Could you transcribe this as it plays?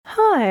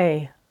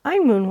Hi,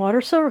 I'm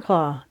Moonwater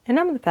Silverclaw, and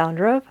I'm the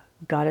founder of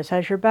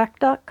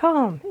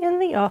GoddessHasYourBack.com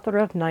and the author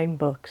of 9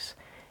 books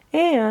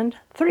and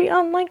 3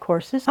 online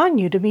courses on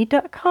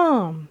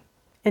Udemy.com.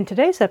 In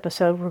today's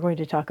episode, we're going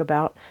to talk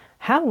about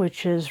how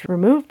witches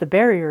remove the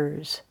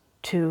barriers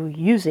to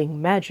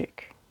using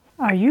magic.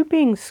 Are you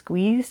being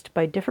squeezed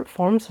by different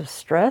forms of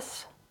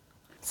stress?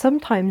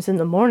 Sometimes in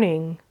the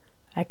morning,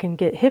 I can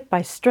get hit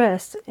by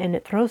stress and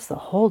it throws the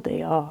whole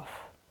day off.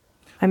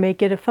 I may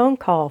get a phone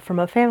call from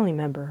a family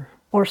member,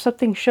 or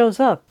something shows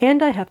up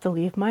and I have to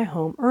leave my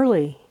home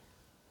early.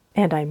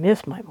 And I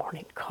miss my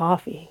morning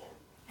coffee.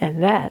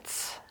 And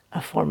that's a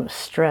form of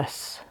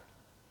stress.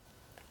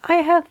 I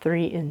have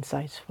 3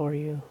 insights for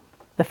you.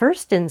 The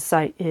first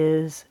insight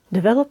is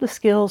develop the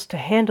skills to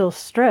handle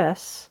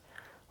stress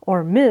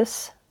or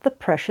miss the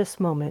precious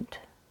moment.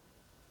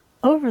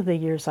 Over the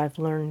years, I've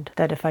learned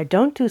that if I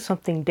don't do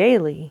something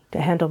daily to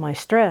handle my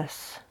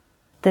stress,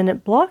 then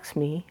it blocks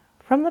me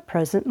from the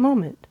present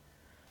moment.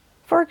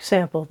 For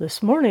example,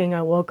 this morning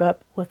I woke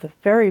up with a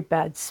very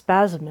bad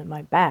spasm in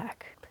my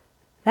back.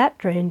 That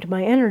drained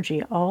my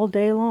energy all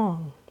day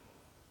long.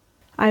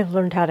 I've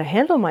learned how to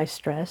handle my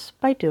stress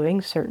by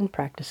doing certain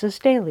practices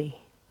daily.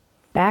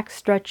 Back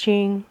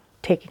stretching,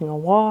 taking a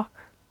walk,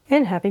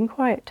 and having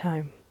quiet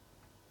time.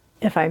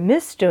 If I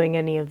miss doing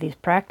any of these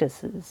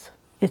practices,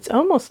 it's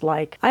almost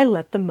like I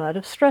let the mud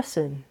of stress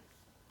in.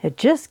 It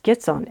just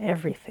gets on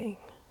everything.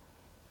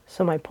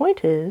 So my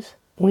point is,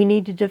 we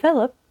need to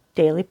develop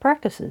daily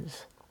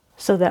practices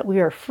so that we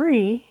are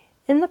free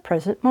in the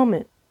present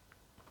moment.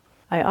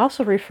 I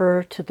also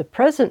refer to the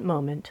present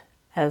moment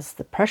as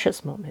the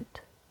precious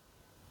moment.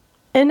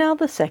 And now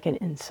the second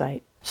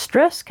insight.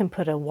 Stress can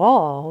put a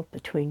wall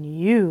between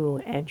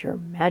you and your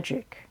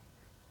magic.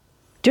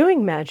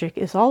 Doing magic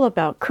is all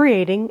about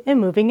creating and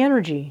moving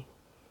energy.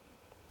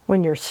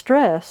 When you're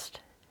stressed,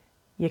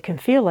 you can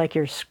feel like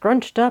you're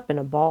scrunched up in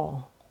a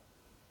ball.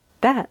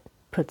 That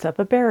puts up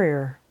a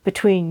barrier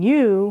between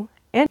you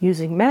and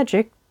using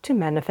magic to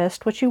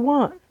manifest what you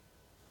want.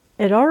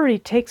 It already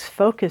takes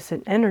focus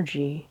and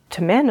energy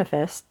to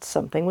manifest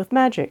something with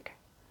magic,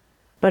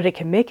 but it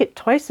can make it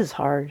twice as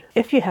hard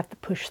if you have to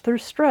push through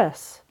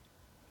stress.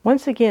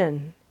 Once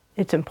again,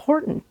 it's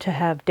important to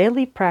have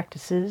daily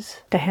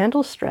practices to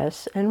handle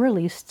stress and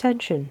release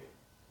tension.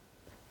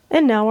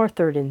 And now our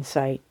third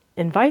insight.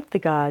 Invite the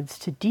gods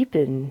to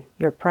deepen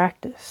your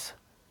practice.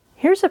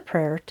 Here's a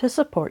prayer to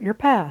support your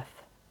path.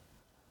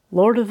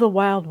 Lord of the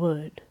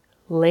Wildwood,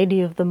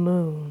 Lady of the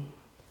Moon,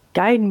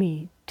 guide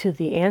me to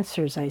the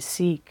answers I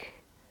seek.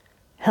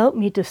 Help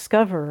me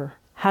discover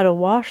how to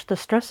wash the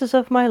stresses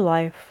of my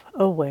life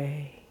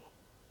away.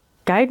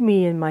 Guide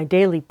me in my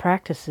daily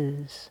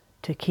practices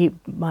to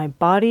keep my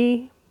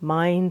body,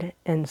 mind,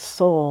 and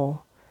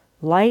soul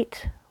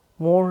light,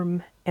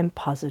 warm, and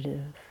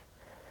positive.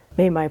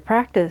 May my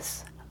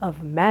practice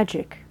of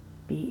magic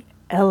be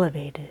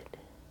elevated.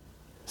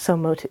 So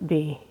mote it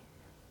be.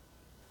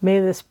 May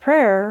this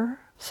prayer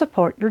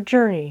support your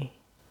journey.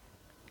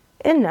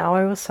 And now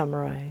I will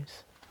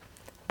summarize.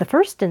 The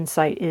first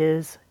insight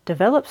is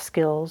develop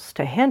skills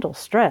to handle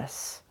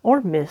stress or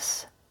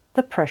miss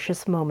the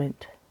precious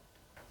moment.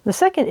 The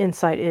second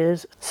insight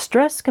is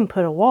stress can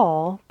put a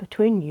wall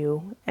between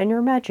you and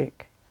your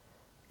magic.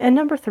 And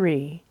number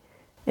 3,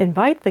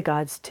 invite the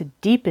gods to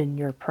deepen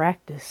your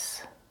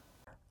practice.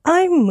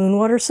 I'm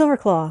Moonwater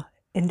Silverclaw,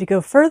 and to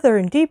go further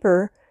and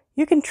deeper,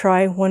 you can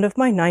try one of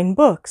my 9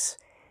 books.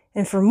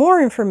 And for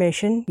more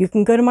information, you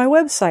can go to my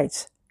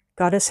websites,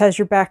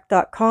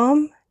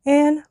 GoddessHasYourBack.com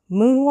and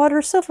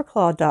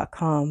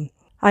MoonwaterSilverclaw.com.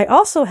 I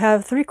also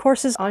have 3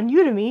 courses on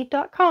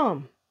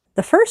Udemy.com.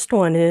 The first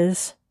one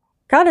is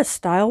Goddess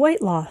Style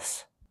Weight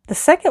Loss. The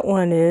second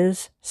one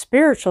is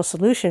Spiritual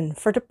Solution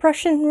for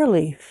Depression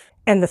Relief.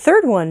 And the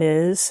third one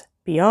is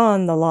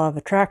Beyond the Law of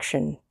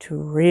Attraction to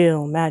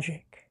Real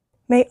Magic.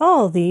 May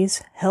all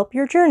these help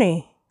your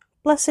journey.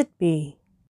 Blessed be.